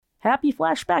Happy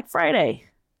Flashback Friday!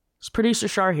 It's producer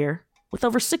Shar here. With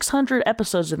over 600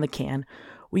 episodes in the can,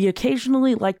 we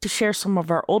occasionally like to share some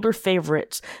of our older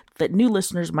favorites that new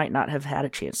listeners might not have had a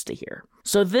chance to hear.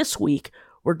 So this week,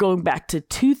 we're going back to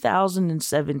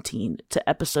 2017 to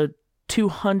episode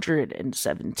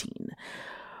 217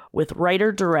 with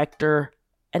writer, director,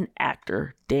 and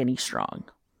actor Danny Strong.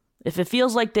 If it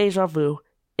feels like deja vu,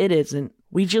 it isn't.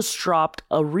 We just dropped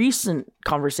a recent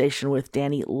conversation with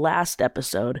Danny last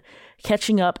episode,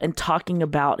 catching up and talking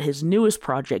about his newest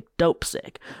project,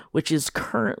 Dopesick, which is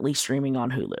currently streaming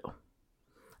on Hulu.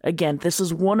 Again, this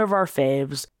is one of our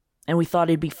faves, and we thought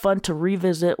it'd be fun to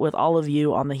revisit with all of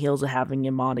you on the heels of having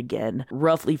him on again,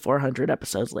 roughly 400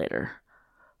 episodes later.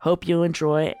 Hope you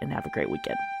enjoy and have a great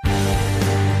weekend.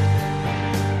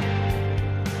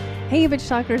 Hey, Bitch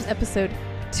Talkers, episode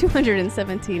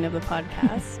 217 of the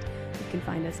podcast. You can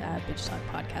find us at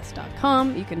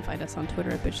bitchtalkpodcast.com. You can find us on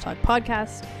Twitter at Bitch Talk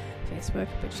Podcast, Facebook,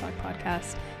 Bitch Talk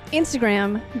Podcast,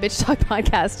 Instagram, Bitch Talk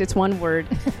Podcast. It's one word.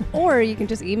 Or you can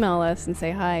just email us and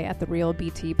say hi at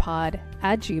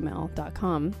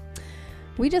therealbtpod@gmail.com.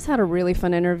 We just had a really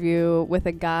fun interview with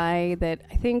a guy that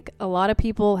I think a lot of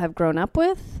people have grown up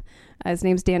with. His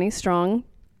name's Danny Strong.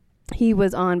 He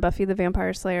was on Buffy the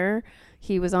Vampire Slayer.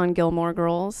 He was on Gilmore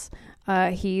Girls.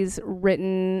 He's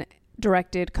written,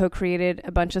 directed, co-created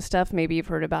a bunch of stuff. Maybe you've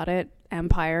heard about it.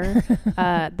 Empire,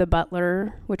 The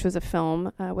Butler, which was a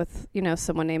film with,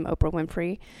 someone named Oprah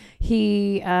Winfrey.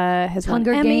 He has won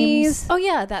Hunger Emmys. Games. Oh,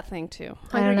 yeah, that thing too.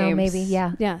 I don't know, Games. maybe,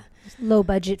 yeah. Yeah. Low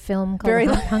budget film called Very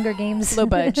Hunger Games. Low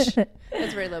budget.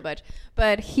 It's very low budget.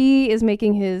 But he is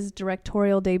making his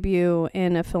directorial debut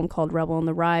in a film called Rebel in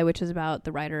the Rye, which is about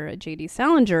the writer J.D.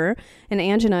 Salinger. And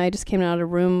Ange and I just came out of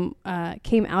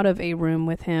a room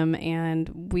with him,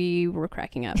 and we were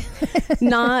cracking up.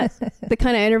 Not the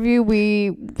kind of interview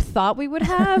we thought we would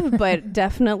have, but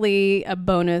definitely a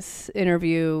bonus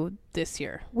interview this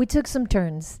year. We took some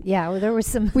turns. Yeah, there were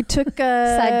some We took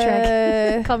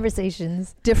sidetrack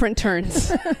conversations. Different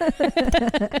turns.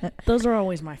 Those are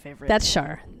always my favorite. That's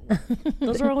Shar.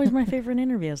 Those are always my favorite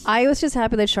interviews. I was just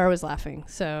happy that Shar was laughing.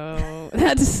 So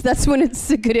that's when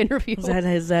it's a good interview. Is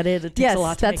that it? It takes a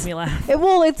lot to make me laugh.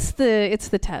 It's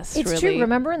the test. It's really. true.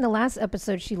 Remember in the last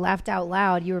episode, she laughed out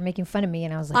loud. You were making fun of me,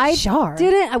 and I was like, Shar.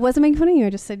 I wasn't making fun of you. I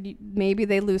just said maybe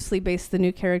they loosely based the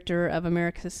new character of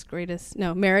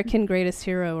American Greatest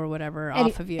Hero or whatever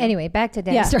off of you. Anyway, back to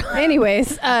Danny Strong.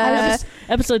 Anyways,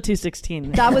 episode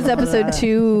 216. That was episode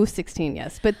 216,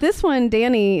 yes. But this one,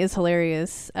 Danny is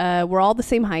hilarious. We're all the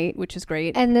same height, which is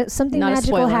great. And something Not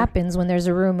magical happens when there's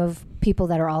a room of people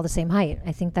that are all the same height.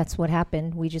 I think that's what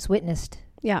happened. We just witnessed.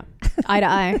 Yeah, eye to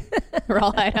eye. We're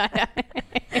all eye to eye.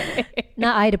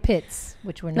 Not Ida Pitts,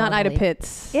 which we're not Ida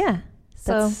Pitts. Yeah.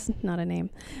 That's not a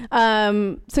name.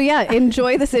 So yeah,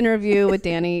 enjoy this interview with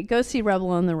Danny. Go see Rebel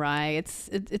on the Rye.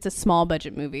 It's a small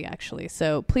budget movie, actually.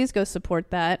 So please go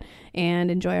support that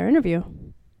and enjoy our interview.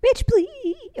 Bitch,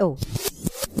 please. Oh.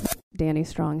 Danny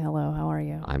Strong, hello. How are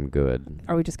you? I'm good.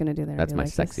 Are we just going to do that? That's my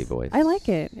sexy voice. I like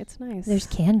it. It's nice. There's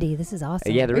candy. This is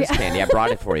awesome. Yeah, there is candy. I brought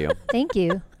it for you. Thank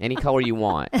you. Any color you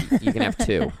want. You can have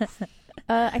two.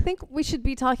 I think we should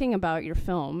be talking about your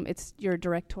film. It's your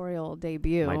directorial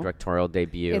debut. My directorial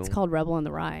debut. It's called Rebel in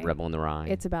the Rye. Rebel in the Rye.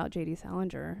 It's about J.D.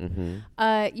 Salinger.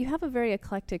 Mm-hmm. You have a very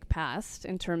eclectic past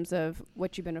in terms of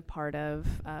what you've been a part of,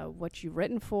 what you've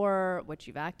written for, what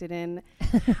you've acted in.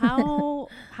 How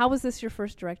was this your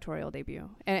first directorial debut,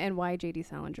 and why J.D.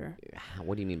 Salinger?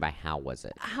 What do you mean by how was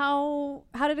it? How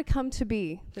did it come to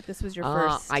be that this was your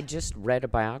first? I just read a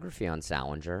biography on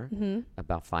Salinger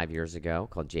about 5 years ago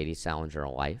called J.D. Salinger: A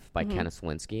Life by Kenneth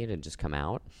Swinsky. It had just come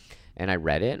out. And I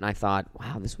read it, and I thought,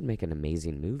 wow, this would make an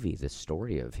amazing movie, this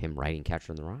story of him writing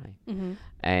Catcher in the Rye.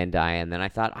 And then I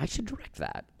thought, I should direct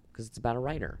that, because it's about a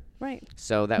writer. Right.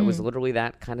 So that was literally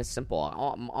that kind of simple.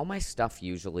 All my stuff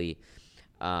usually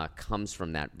comes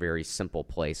from that very simple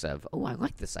place of, oh, I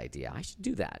like this idea. I should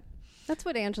do that. That's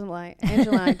what Angela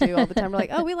and I do all the time. We're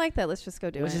like, oh, we like that. Let's just go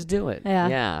do it. Let's just do it.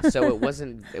 Yeah. So it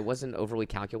wasn't overly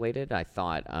calculated. I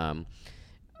thought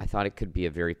it could be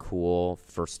a very cool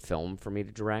first film for me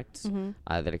to direct,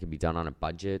 that it could be done on a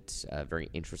budget, a very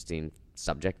interesting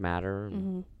subject matter.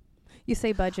 You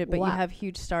say budget, but Wow. you have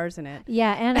huge stars in it.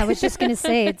 Yeah, and I was just going to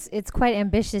say it's quite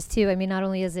ambitious too. I mean, not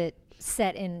only is it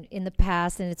set in the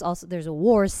past, and it's also there's a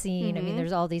war scene. I mean,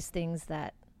 there's all these things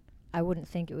that I wouldn't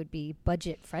think it would be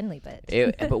budget friendly, but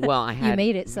I had you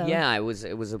made it. So yeah, it was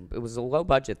a low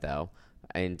budget though,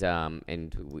 and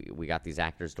we got these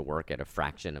actors to work at a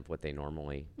fraction of what they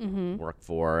normally work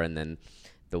for, and then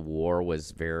the war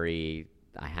was very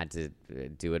I had to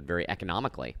do it very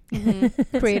economically.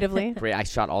 Creatively. I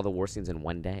shot all the war scenes in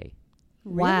one day.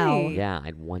 Wow. Really? Yeah, I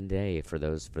had one day for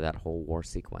that whole war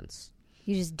sequence.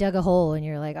 You just dug a hole and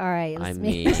you're like, all right, I let's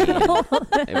mean, make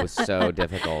it was so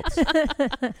difficult.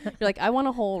 You're like, I want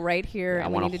a hole right here, I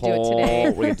and we want need a to do it hole. today.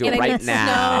 We're gonna do and it I right need now.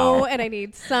 snow, and I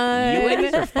need sun. You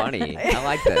ladies are funny. I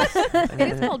like this. It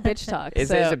is called bitch talk. Is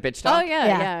so. it a bitch talk? Oh yeah,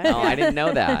 Yeah. yeah. Oh, I didn't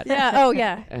know that. Yeah. Oh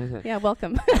yeah. Yeah.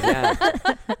 Welcome.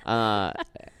 Yeah.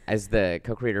 As the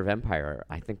co-creator of Empire,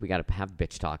 I think we got to have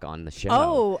bitch talk on the show.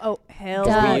 Oh, hell.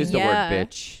 'Cause Duh. we use the yeah. word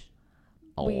bitch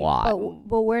a We- lot.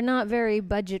 But we're not very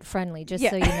budget friendly, just Yeah.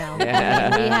 so you know.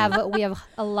 Yeah. we have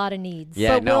a lot of needs.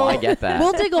 Yeah, But no, I we'll- get that.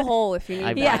 We'll dig a hole if you need.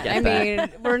 I that. get I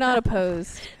that. mean, we're not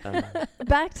opposed.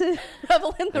 Back to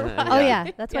Rebel in the Rock. Oh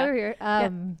yeah, that's why Yeah. we're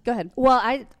here. Go ahead. Well,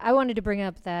 I wanted to bring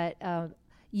up that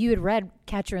you had read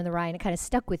Catcher in the Rye and it kind of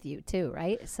stuck with you too,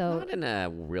 right? So Not in a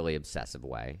really obsessive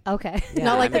way. okay. Yeah,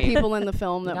 Not like I the mean, people in the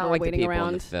film that Not were like the waiting people around.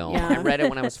 in the film. Yeah. I read it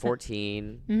when I was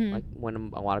 14. Like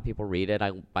when a lot of people read it,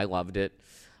 I loved it.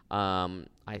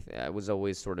 I was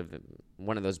always sort of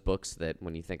one of those books that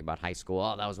when you think about high school,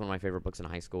 oh, that was one of my favorite books in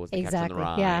high school. Was The Catcher in Exactly. the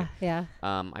Rye. Yeah.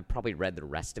 I probably read the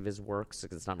rest of his works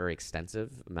because it's not very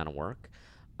extensive amount of work.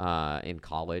 In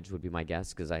college would be my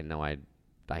guess because I know I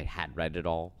had read it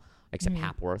all except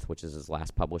Hapworth, which is his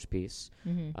last published piece,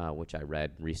 which I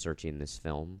read researching this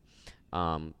film.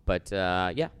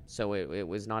 Yeah, so it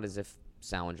was not as if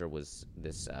Salinger was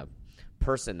this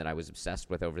person that I was obsessed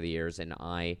with over the years,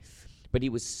 but he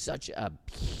was such a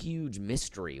huge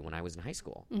mystery when I was in high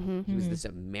school. He was this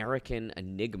American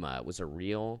enigma. It was a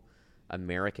real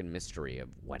American mystery of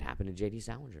what happened to J.D.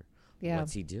 Salinger. Yeah.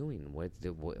 What's he doing? What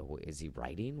is he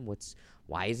writing?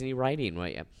 Why isn't he writing?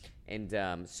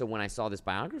 And so when I saw this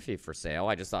biography for sale,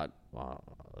 I just thought, well,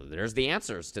 there's the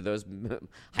answers to those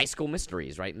high school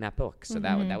mysteries right in that book. So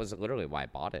that was literally why I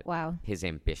bought it. Wow. His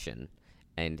ambition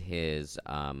and his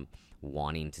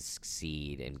wanting to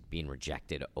succeed and being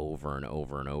rejected over and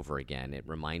over and over again. It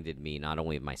reminded me not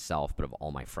only of myself, but of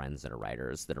all my friends that are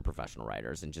writers, that are professional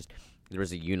writers. And just there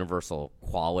was a universal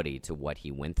quality to what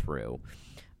he went through.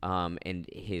 And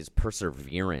his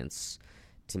perseverance,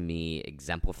 to me,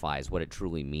 exemplifies what it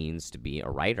truly means to be a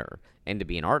writer and to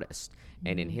be an artist.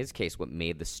 And in his case, what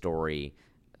made the story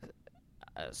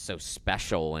so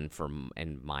special and,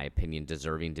 in my opinion,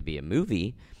 deserving to be a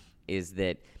movie is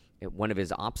that one of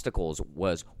his obstacles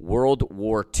was World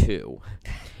War II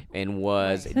and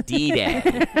was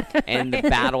D-Day and the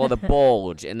Battle of the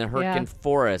Bulge and the Hurtgen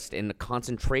Forest and the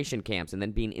concentration camps and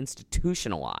then being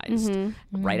institutionalized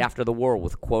right after the war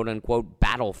with quote-unquote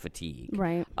battle fatigue.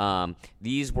 Right.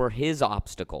 These were his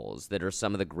obstacles that are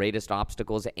some of the greatest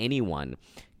obstacles anyone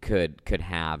could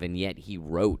have, and yet he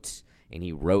wrote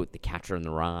The Catcher in the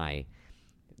Rye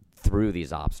through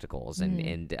these obstacles.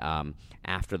 And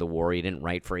after the war, he didn't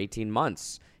write for 18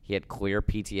 months. He had clear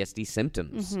PTSD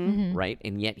symptoms, right?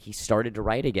 And yet he started to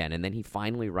write again. And then he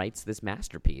finally writes this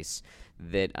masterpiece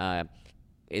that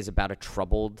is about a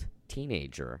troubled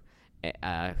teenager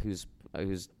who's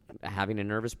having a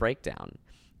nervous breakdown.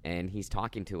 And he's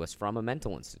talking to us from a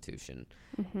mental institution.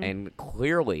 And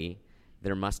clearly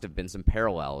there must have been some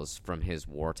parallels from his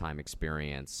wartime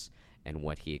experience and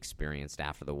what he experienced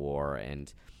after the war.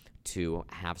 And to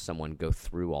have someone go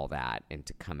through all that and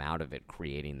to come out of it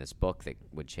creating this book that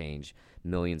would change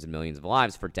millions and millions of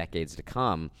lives for decades to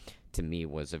come, to me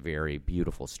was a very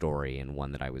beautiful story and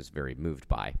one that I was very moved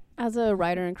by. As a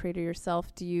writer and creator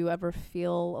yourself, do you ever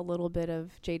feel a little bit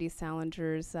of J.D.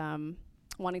 Salinger's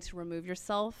wanting to remove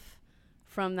yourself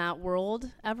from that world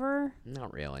ever?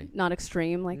 Not really. Not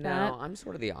extreme like that? No, I'm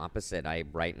sort of the opposite. I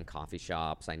write in coffee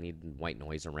shops. I need white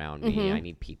noise around me. I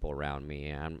need people around me.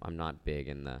 I'm not big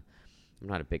I'm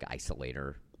not a big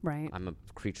isolator. Right. I'm a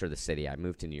creature of the city. I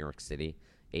moved to New York City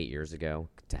 8 years ago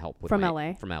to help with From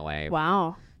LA? From LA.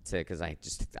 Wow. Because I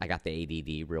got the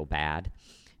ADD real bad.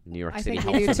 New York I City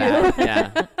think you helps do with too.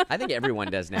 that. Yeah, I think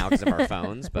everyone does now because of our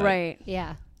phones. But Right.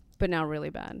 Yeah. But now really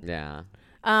bad. Yeah.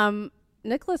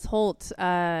 Nicholas Hoult,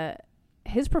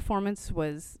 his performance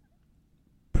was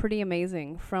pretty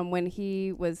amazing from when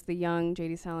he was the young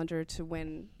J.D. Salinger to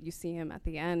when you see him at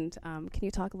the end. Can you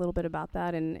talk a little bit about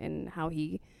that and how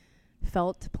he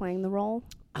felt playing the role?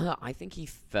 I think he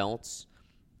felt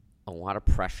a lot of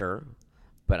pressure,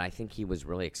 but I think he was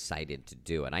really excited to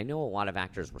do it. I know a lot of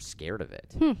actors were scared of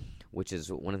it, which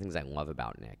is one of the things I love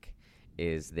about Nick,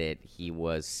 is that he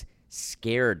was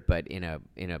scared, but in a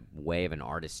way of an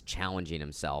artist challenging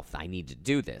himself. I need to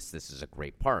do this. This is a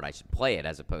great part. I should play it,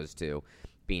 as opposed to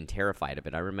being terrified of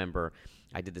it. I remember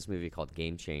I did this movie called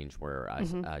Game Change where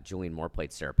Julianne Moore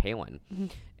played Sarah Palin,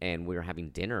 and we were having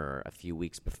dinner a few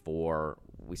weeks before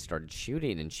we started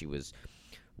shooting, and she was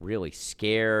really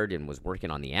scared and was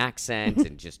working on the accent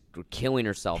and just killing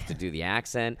herself to do the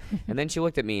accent. And then she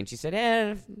looked at me and she said,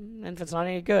 if it's not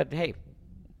any good, hey,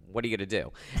 what are you going to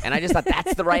do? And I just thought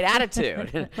that's the right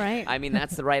attitude. Right. I mean,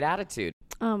 that's the right attitude.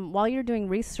 While you're doing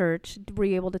research, were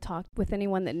you able to talk with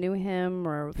anyone that knew him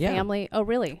or family? Oh,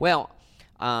 really? Well,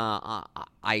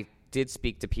 I did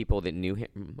speak to people that knew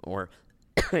him or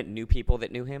knew people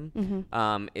that knew him.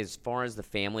 As far as the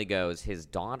family goes, his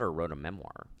daughter wrote a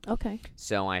memoir. Okay.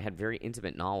 So I had very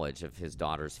intimate knowledge of his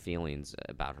daughter's feelings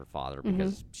about her father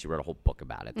because she wrote a whole book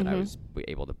about it that I was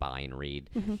able to buy and read.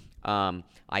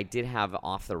 I did have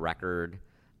off-the-record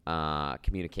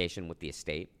communication with the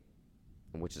estate,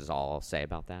 which is all I'll say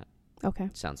about that. Okay.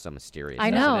 It sounds so mysterious. I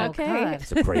know. doesn't it? Okay. God.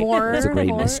 It's a great, More- it's a great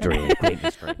more. mystery. A great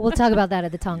mystery. We'll talk about that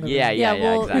at the Tonga. Yeah,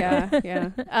 room. exactly. Yeah.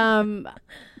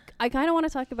 I kind of want to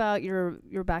talk about your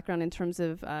background in terms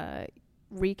of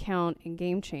Recount and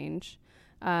Game Change.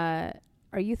 Are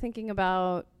you thinking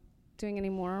about doing any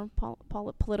more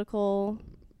political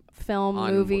film,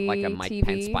 On movie, like a Mike TV?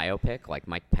 Pence biopic, like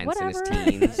Mike Pence in Whatever.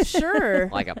 his teens. Sure.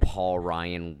 Like a Paul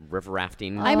Ryan river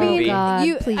rafting I Oh, mean, movie.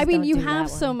 God, please don't you do have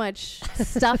that so one. much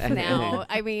stuff now.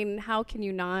 I mean, how can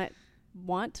you not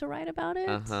want to write about it?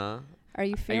 Uh-huh. Are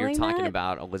you feeling You're talking that?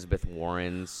 about Elizabeth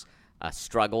Warren's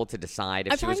struggle to decide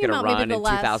if I'm she was talking going to about run maybe in the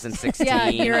last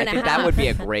 2016. year I and a think that would be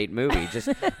a half. great movie. Just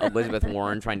Elizabeth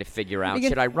Warren trying to figure out, You can-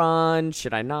 should I run?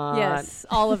 Should I not? Yes,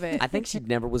 all of it. I think she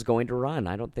never was going to run.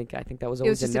 I think that was It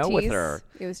was always a just a no with tease. her.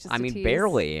 It was just I a mean, tease.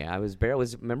 barely.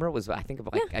 Remember, it was, I think,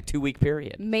 like a 2-week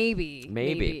period.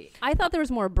 Maybe. I thought there was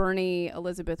more Bernie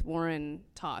Elizabeth Warren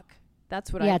talk.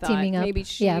 That's what I Yeah, thought. teaming up. Maybe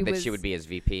she Yeah. That was. she would be as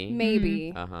VP.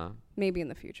 Maybe. Uh-huh. Maybe in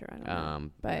the future. I don't know.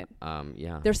 But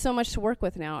Yeah. there's so much to work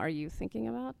with now. Are you thinking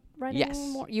about writing Yes.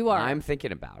 more? You are. I'm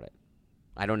thinking about it.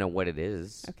 I don't know what it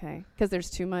is. Okay. Because there's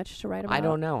too much to write about. I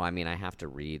don't know. I mean, I have to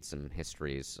read some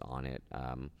histories on it,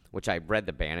 which I read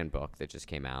the Bannon book that just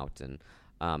came out, and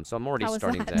so I'm already How was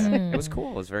starting that? to. It was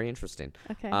cool. It was very interesting.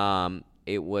 Okay.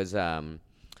 It was, and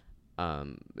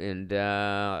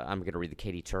I'm going to read the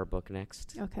Katie Tur book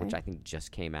next, Okay. which I think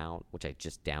just came out, which I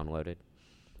just downloaded,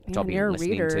 which Man, I'll be you're a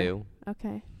listening reader. to.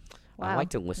 Okay. I Wow. like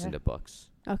to listen Yeah. to books.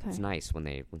 Okay. It's nice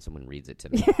when someone reads it to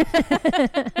me.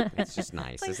 It's just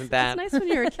nice, isn't that? It's nice when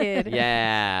you're a kid.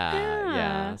 Yeah.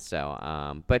 Yeah.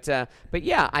 So, but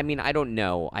yeah, I mean, I don't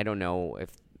know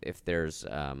if there's,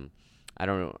 I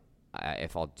don't know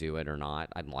if I'll do it or not.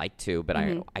 I'd like to, but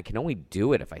I can only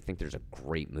do it if I think there's a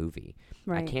great movie.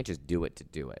 I Right. can't just do it to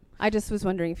do it. I just was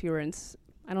wondering if you were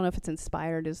I don't know if it's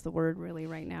inspired is the word really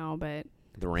right now, but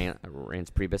The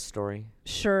Rance Priebus story,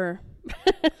 sure.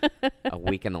 A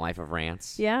Week in the Life of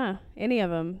Rance. Yeah. Any of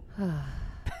them.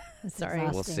 That's Sorry.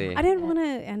 exhausting. We'll see. I didn't want to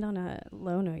end on a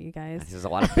low note, you guys. There's a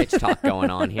lot of bitch talk going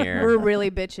on here. We're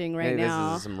really bitching right Hey,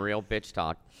 now. This is some real bitch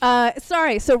talk.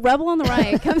 Sorry. So Rebel on the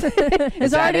Right comes. Is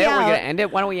It's that already it? out. We're gonna end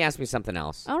it. Why don't we ask me something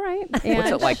else? All right. What's And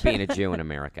it like being a Jew in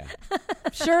America?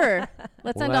 Sure.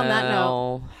 Let's end on that note.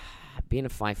 Well, being a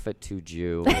 5'2"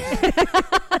 Jew,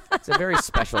 it's a very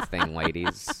special thing,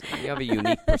 ladies. You have a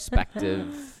unique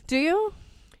perspective. Do you?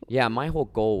 Yeah, my whole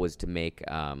goal was to make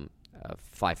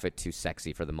 5'2"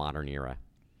 sexy for the modern era.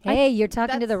 Hey, you're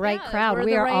talking to That's- the right yeah, crowd. we're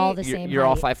We the are all right- the same. You're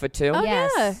all height. 5'2", Oh,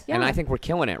 Yes. yeah. and Yeah. I think we're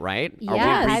killing it, right? Are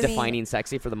Yes. we I redefining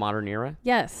sexy for the modern era?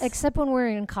 Yes. Except when we're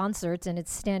in concerts and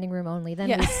it's standing room only, then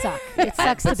Yeah. we suck. It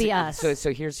sucks to be us.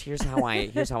 So here's how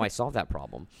I solve that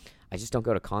problem. I just don't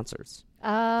go to concerts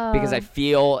Oh. because I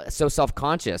feel so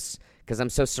self-conscious because I'm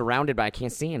so surrounded by I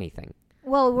can't see anything.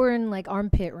 Well, we're in like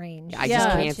armpit range. I Yeah. just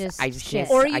so can't. it's I just shit.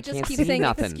 can't. or you I just can't keep see saying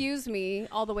nothing. "excuse me"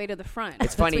 all the way to the front. It's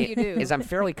That's funny what you do. is I'm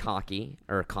fairly cocky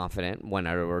or confident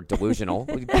or delusional.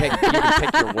 You can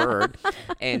pick your word,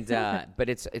 and but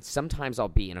it's sometimes I'll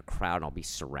be in a crowd and I'll be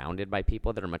surrounded by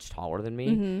people that are much taller than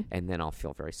me, and then I'll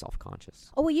feel very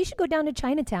self-conscious. Oh, well, you should go down to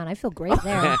Chinatown. I feel great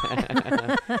there.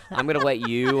 I'm gonna let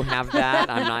you have that.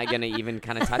 I'm not gonna even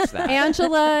kind of touch that.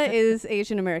 Angela is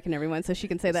Asian American, everyone, so she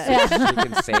can say that. She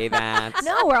can say that.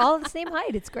 No, we're all the same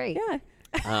height. It's great.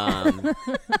 Yeah.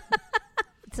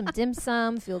 Some dim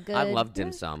sum, feel good. I love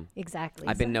dim sum. Exactly.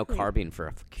 I've been no carbing for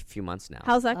a few months now.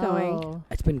 How's that going? Oh,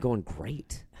 It's been going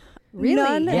great. really?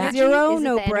 None, Yeah. zero, Is it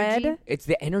no the energy? bread. It's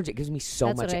the energy. It gives me so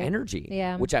That's much what I- energy,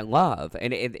 yeah. which I love.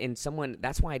 And someone,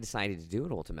 that's why I decided to do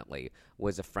it ultimately,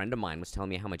 was a friend of mine was telling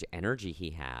me how much energy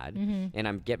he had. And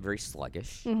I get very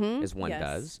sluggish, as one Yes.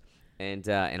 does. And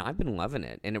I've been loving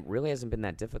it. And it really hasn't been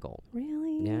that difficult.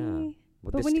 Really? Yeah.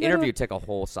 Well, But this when you go to interview took a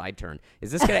whole side turn.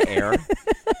 Is this going to air?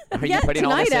 Are you putting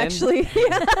all tonight, this in? actually.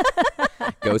 Yeah.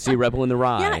 Go see Rebel in the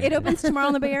Rye. Yeah, it opens tomorrow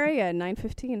in the Bay Area at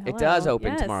 9:15. It does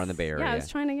open Yes. tomorrow in the Bay Area. Yeah, I was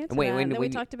trying to get to Wait, that. when- And then we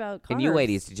when- talked about cars. And you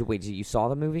ladies, did you saw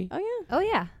the movie? Oh, yeah. Oh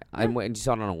yeah. And you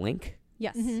saw it on a link?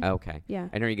 Yes. Okay. Yeah.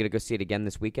 And are you going to go see it again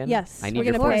this weekend? Yes, I we're need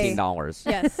your gonna pay. $14.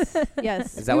 Yes.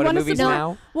 Yes. Is that We what a wanna movie's support-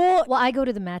 now? Well, Well, I go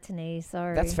to the matinee.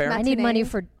 Sorry, That's fair. I need money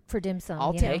Matinee. for dim sum.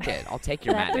 I'll you know. take it. I'll take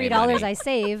your That matinee $3 money. I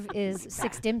save is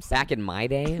 6 dim sum. Back in my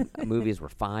day, movies were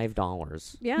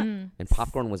 $5, yeah. Mm. and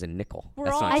popcorn was a nickel. We're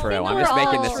That's all- not I true. think I'm we're just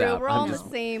making all- this True. up. We're I'm all just, the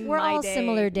same. We're my all day.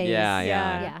 similar days. Yeah,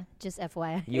 Yeah, just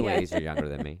FYI. you ladies are younger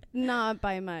than me. Not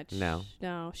by much. No.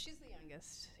 No. She's the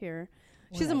youngest here.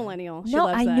 She's a Whatever. millennial. She No,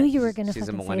 loves I that. knew you were going to She's a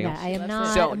fucking say millennial. that. I am Loves not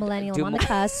it. So, a millennial. do I'm on the mo-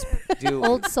 cusp. Do,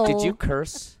 Old soul. Did you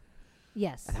curse?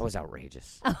 Yes. That was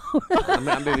outrageous. I'm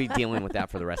going to be dealing with that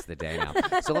for the rest of the day now.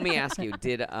 So let me ask you: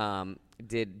 do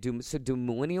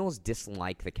millennials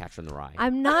dislike The Catcher in the Rye?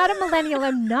 I'm not a millennial.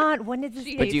 I'm not. When did this?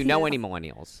 But do you know hates any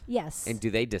millennials? Yes. And do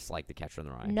they dislike The Catcher in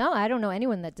the Rye? No, I don't know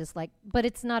anyone that disliked. But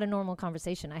it's not a normal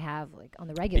conversation I have like on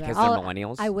the regular. Because they're I'll-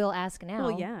 millennials? I will ask now.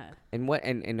 Well, yeah. And what?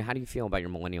 And how do you feel about your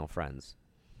millennial friends?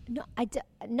 No,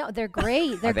 no, they're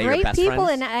great. They're they your great best people,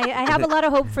 friends? and I have a lot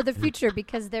of hope for the future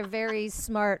because they're very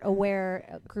smart,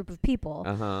 aware group of people.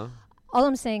 Uh huh. All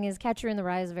I'm saying is Catcher in the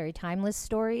Rye is a very timeless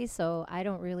story, so I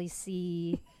don't really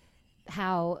see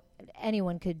how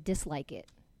anyone could dislike it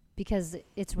because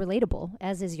it's relatable,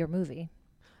 as is your movie.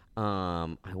 I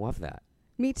love that.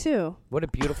 Me too. What a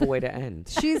beautiful way to end.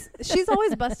 She's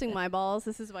always busting my balls.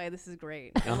 This is why this is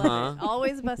great. I love it.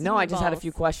 Always busting No, my I just had a balls.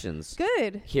 few questions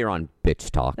Good. here on Bitch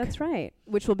Talk. That's right.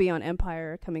 Which will be on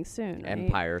Empire coming soon. Right?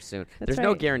 Empire soon. That's There's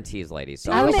no right. guarantees, ladies.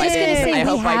 So I was hope just going to didn't- say I we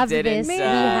hope I have didn't. this. We I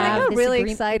have got this really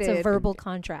agreement. It's a excited. verbal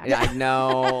contract. Yeah, I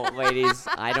know, ladies.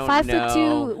 I don't 5'2".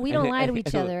 know. We don't lie to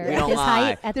each other We at don't this lie.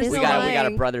 height. At There's this no we height. got a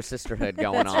lying. brother sisterhood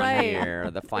going That's on right.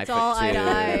 here. The 5'2". It's all eye to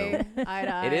eye. Eye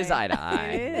to eye. It is eye to eye.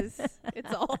 It is.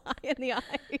 It's all eye in the eyes.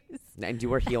 And do you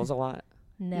wear heels a lot?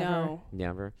 Never. No.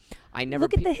 Never. I never.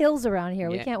 Look at the hills around here.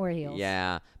 We Yeah, can't wear heels.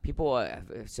 Yeah, people have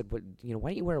said, "But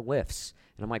why don't you wear lifts?"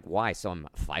 And I'm like, "Why?" So I'm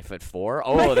 5'4".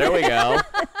 Oh, there we go.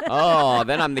 Oh,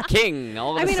 then I'm the king.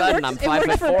 All of I a mean, it sudden, works- I'm it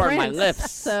works for 5'4" and my Prince,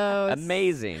 lifts. so it's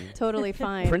Amazing. Totally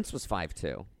fine. Prince was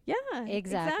 5'2", Yeah.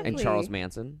 Exactly. and Charles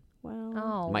Manson, Wow.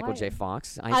 Oh, Michael why? J.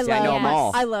 Fox. I I know them yes.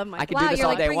 all. I love Michael. I could Wow, do this you're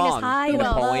all like day bringing us long. high and then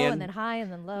low Napoleon. and then high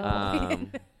and then low.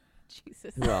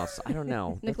 Jesus. Who else? I don't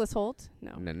know. Nicholas Holt?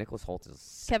 No. No, Nicholas Holt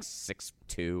is Kev-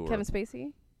 6'2". Kevin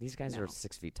Spacey? These guys No. are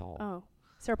 6 feet tall. Oh.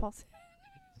 Sarah Paulson.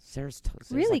 Sarah's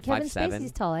Really, like Kevin 5'7".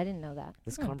 Spacey's tall. I didn't know that.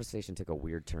 This Hmm. conversation took a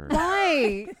weird turn.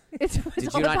 Why?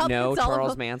 Did you not know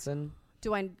Charles Manson?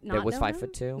 Do I not was know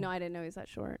 5'2"? No, I didn't know he's that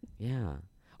short. Yeah.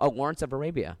 Oh, Lawrence of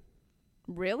Arabia,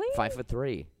 Really?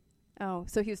 5'3". Oh,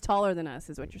 so he was taller than us,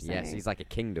 is what you're saying? Yes, he's like a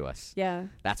king to us. Yeah.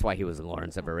 That's why he was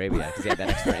Lawrence of Arabia, because he had that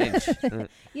extra inch.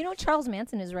 You know, Charles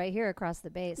Manson is right here across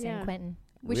the bay at San Yeah. Quentin.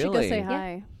 We should go Really? say Yeah.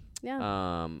 hi.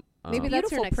 Yeah. Maybe that's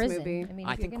Beautiful your next prison. movie. I mean,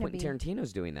 I if think you're gonna Quentin be,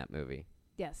 Tarantino's doing that movie.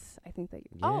 Yes, I think that.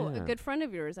 Oh, a Yeah. good friend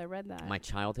of yours. I read that. My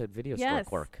childhood video Yes.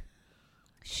 store clerk.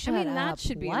 Shut I mean, that up.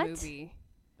 should be What? a movie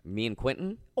Me and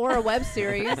Quentin. or a web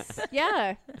series.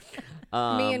 Yeah.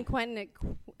 Me and Um, Quentin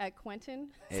at Quentin.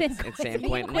 it's San Me and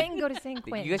Quentin. Quentin go to San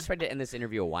Quentin. You guys tried to end this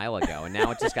interview a while ago, and now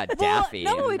it just got Well, daffy.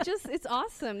 no, and- it's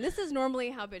awesome. This is normally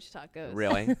how Bitch Talk goes.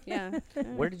 Really? Yeah.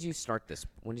 Where did you start this?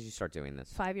 When did you start doing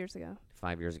this? 5 years ago.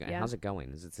 5 years ago. Yeah. How's it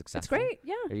going? Is it It's successful? great.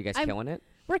 Yeah. Are you guys I'm- killing it?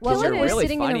 We're well, killing you're we're it. really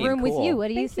sitting in funny a room and with cool. you. What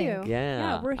do you Thank think? you. Yeah.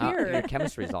 Yeah, we're here. Your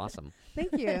chemistry's awesome.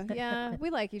 Thank you. Yeah, we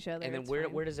like each other. And then It's where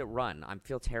fine. does it run? I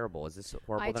feel terrible. Is this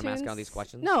horrible that I'm asking all these iTunes-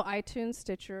 questions? No, iTunes,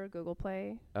 Stitcher, Google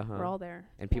Play. Uh-huh. We're all there.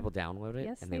 And Yeah. people download it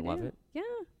Yes, and they love do. it. Yeah.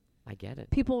 I get it.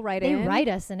 People write They in. write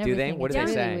us and Do they? everything. What It's do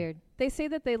they really say? weird. They say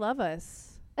that they love us.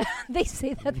 They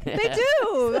say that. They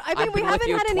do. I mean, I've we been with haven't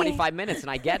you had any. 25 minutes and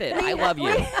I get it. I love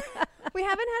you. We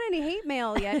haven't had any hate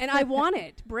mail yet, and I want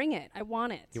it. Bring it. I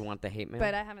want it. You want the hate mail?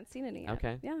 But I haven't seen any yet.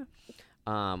 Okay. Yeah.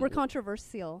 um, We're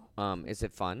controversial. is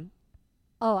it fun?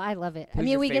 Oh, I love it. Who's I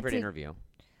mean, your we get favorite to. interview?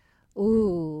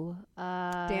 Ooh.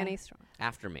 Danny Strong.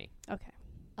 After me. Okay.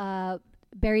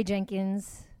 Barry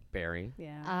Jenkins. Barry.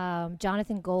 Yeah.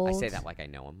 Jonathan Gold. I say that like I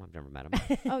know him. I've never met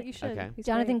him. Oh, you should. Okay. He's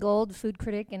Jonathan great. Gold, food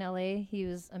critic in LA. He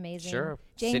was amazing. Sure.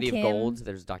 Jane City Kim. of Gold.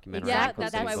 There's a documentary. Yeah, called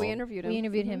that's City why of we Gold. interviewed him. We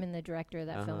interviewed him Mhm. and the director of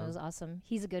that film. It Uh-huh. was awesome.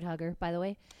 He's a good hugger, by the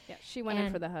way. Yeah, she went in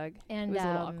And- for the hug. And it was a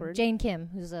little awkward. Jane Kim,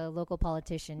 who's a local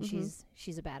politician. Mhm.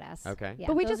 She's a badass. Okay. Yeah,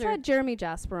 but we those just are- had Jeremy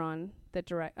Jasper on that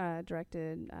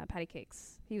directed Patty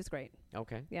Cakes. He was great.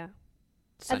 Okay. Yeah.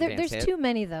 Sundance there's hit. too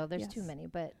many though. There's Yes. too many,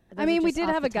 but I those mean, are we just did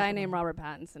off have the a top guy of my named head. Robert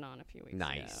Pattinson on a few weeks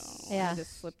Nice. ago. Yeah. I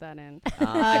just slipped that in.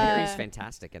 I hear he's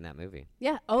fantastic in that movie.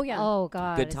 Yeah. Oh, yeah. Oh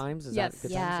God. Good Times? Is yes. that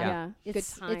Good Yeah. Times? Yeah.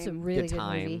 It's Good it's a time. really Good good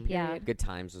Time. movie. Yeah. Period. Good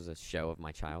Times was a show of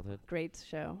my childhood. Great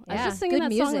show. I Yeah. was just singing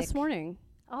Good that song this music. morning.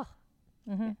 Oh.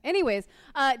 Mm-hmm. Anyways,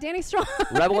 Danny Strong.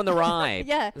 Rebel in the Rye.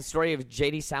 Yeah. The story of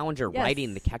J.D. Salinger Yes.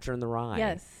 writing The Catcher in the Rye.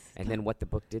 Yes. And then what the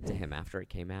book did to him after it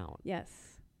came out. Yes.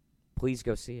 Please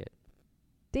go see it.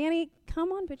 Danny,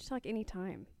 come on Bitch Talk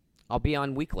anytime. I'll be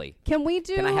on weekly. Can we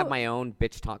do... Can I have my own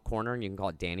Bitch Talk corner, and you can call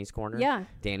it Danny's Corner? Yeah.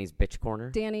 Danny's Bitch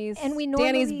Corner. Danny's... And we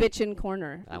Danny's normally- Bitchin'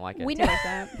 Corner. I like it. We Do you like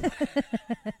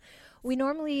that? We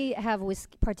normally have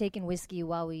partake in whiskey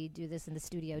while we do this in the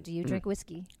studio. Do you drink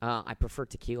whiskey? I prefer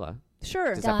tequila.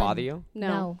 Sure. Does Done. that bother you?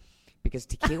 No. Because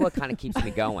tequila kind of keeps me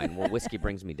going, while whiskey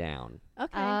brings me down.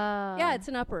 Okay. Yeah, it's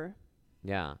an upper.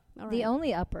 Yeah. All The right.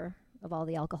 only upper of all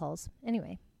the alcohols.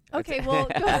 Anyway. Okay, well,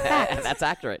 go, That's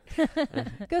accurate.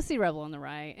 go see Rebel in the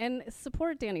Rye and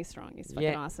support Danny Strong. He's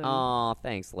fucking awesome. Oh,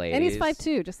 thanks, ladies. And he's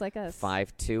 5'2", just like us.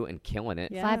 5'2" and killing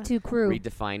it. Yeah. 5'2" crew.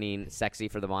 Redefining sexy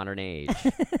for the modern age.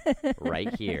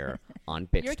 Right here on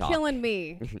Bitch You're Talk. killing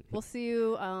me. We'll see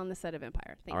you on the set of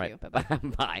Empire. Thank All right. you.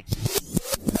 Bye-bye.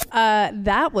 Bye.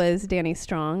 That was Danny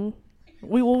Strong.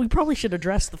 We probably should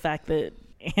address the fact that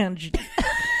Ange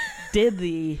did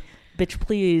the bitch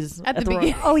please At the wrong-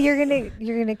 beginning. Oh, you're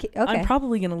gonna okay. I'm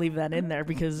probably gonna leave that in there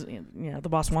because the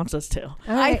boss wants us to. All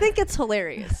I right. think it's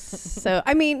hilarious. So,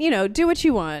 I mean, do what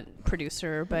you want,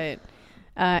 producer. But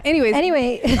anyways.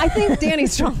 Anyway, I think Danny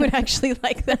Strong would actually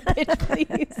like that bitch,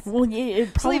 please. Well, yeah,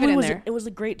 it Just leave it probably in was. there. It was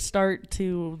a great start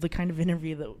to the kind of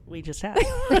interview that we just had.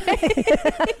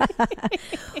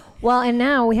 well, and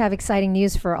now we have exciting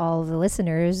news for all of the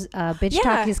listeners. Bitch Yeah.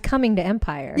 Talk is coming to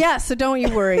Empire. Yeah, so don't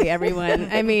you worry, everyone.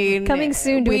 I mean, Coming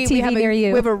soon to a TV have near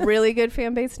you. We have a really good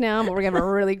fan base now, but we're going to have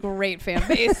a really great fan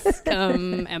base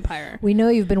come Empire. We know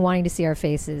you've been wanting to see our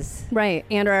faces. Right,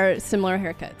 and our similar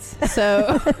haircuts.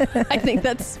 So I think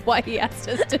that's why he asked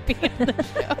us to be on the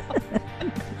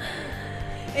show.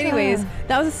 Anyways,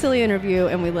 that was a silly interview,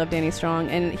 and we love Danny Strong.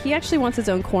 And he actually wants his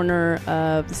own corner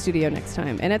of the studio next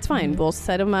time, and it's fine. We'll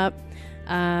set him up,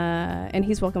 and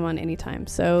he's welcome on anytime.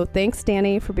 So thanks,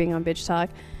 Danny, for being on Bitch Talk.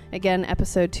 Again,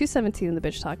 episode 217 of the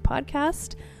Bitch Talk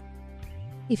podcast.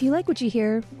 If you like what you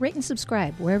hear, rate and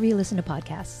subscribe wherever you listen to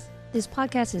podcasts. This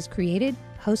podcast is created,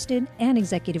 hosted, and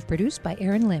executive produced by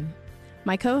Aaron Lim.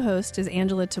 My co-host is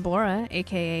Angela Tabora,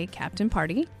 a.k.a. Captain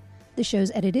Party. The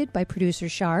show's edited by producer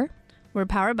Shar. We're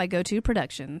powered by GoTo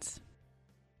Productions.